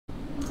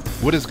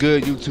What is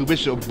good, YouTube?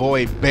 It's your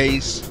boy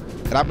Bass,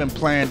 and I've been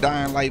playing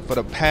Dying Light for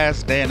the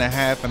past day and a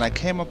half, and I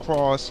came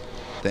across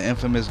the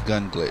infamous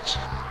gun glitch.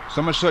 So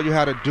I'm gonna show you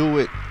how to do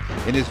it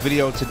in this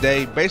video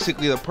today.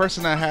 Basically, the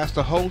person that has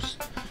the host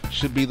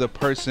should be the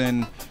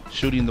person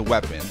shooting the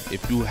weapon.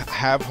 If you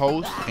have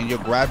host and you're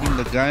grabbing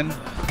the gun,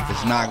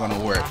 it's not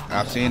gonna work.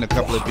 I've seen a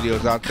couple of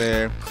videos out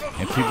there,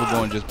 and people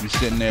gonna just be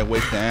sitting there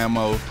wasting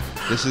ammo.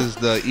 This is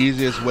the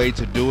easiest way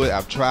to do it.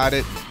 I've tried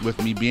it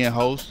with me being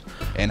host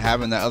and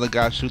having the other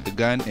guy shoot the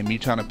gun and me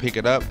trying to pick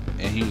it up,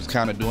 and he was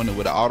kind of doing it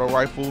with an auto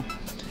rifle.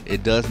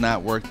 It does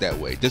not work that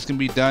way. This can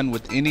be done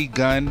with any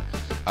gun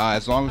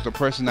as long as the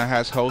person that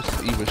has host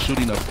is either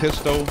shooting a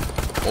pistol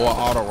or an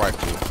auto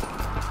rifle.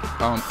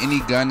 Any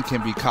gun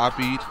can be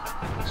copied,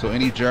 so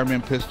any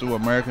German pistol,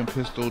 American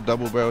pistol,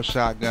 double barrel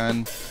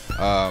shotgun,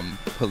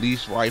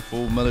 police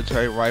rifle,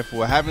 military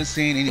rifle. I haven't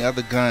seen any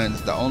other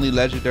guns. The only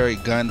legendary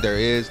gun there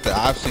is that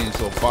I've seen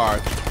so far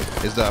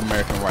is the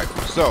American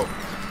rifle. So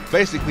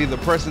basically, the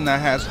person that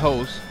has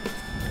host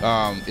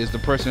is the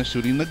person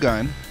shooting the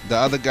gun. The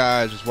other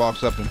guy just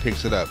walks up and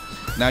picks it up.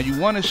 Now you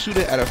want to shoot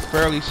it at a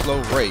fairly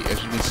slow rate.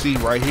 As you can see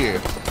right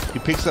here, he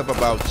picks up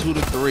about 2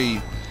 to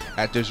 3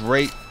 at this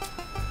rate,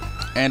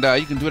 and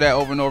you can do that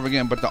over and over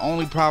again. But the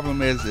only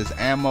problem is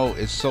ammo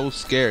is so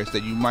scarce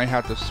that you might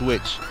have to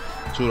switch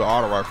to the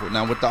auto rifle.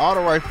 Now with the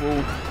auto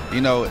rifle,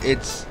 you know,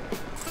 it's,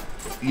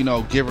 you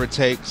know, give or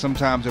take.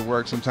 Sometimes it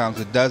works, sometimes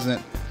it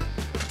doesn't,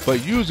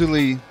 but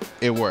usually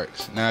it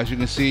works. Now as you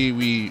can see,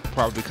 we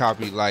probably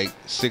copied like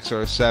 6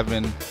 or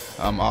 7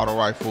 auto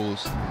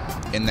rifles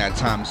in that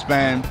time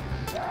span.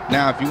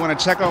 Now if you want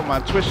to check out my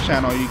Twitch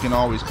channel, you can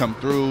always come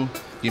through,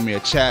 give me a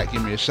chat,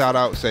 give me a shout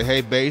out, say,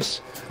 hey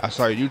Bass, I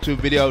saw your YouTube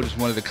video, just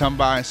wanted to come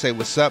by and say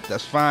what's up.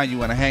 That's fine. You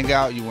want to hang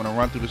out, you want to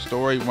run through the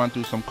story, run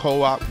through some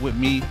co-op with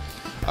me.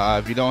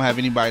 If you don't have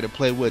anybody to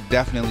play with,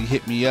 definitely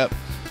hit me up.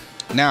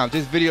 Now if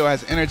this video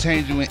has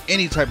entertained you in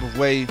any type of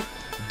way,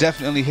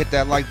 definitely hit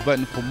that like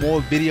button for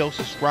more videos.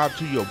 Subscribe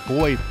to your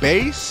boy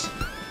Bass,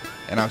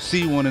 and I'll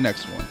see you on the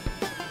next one.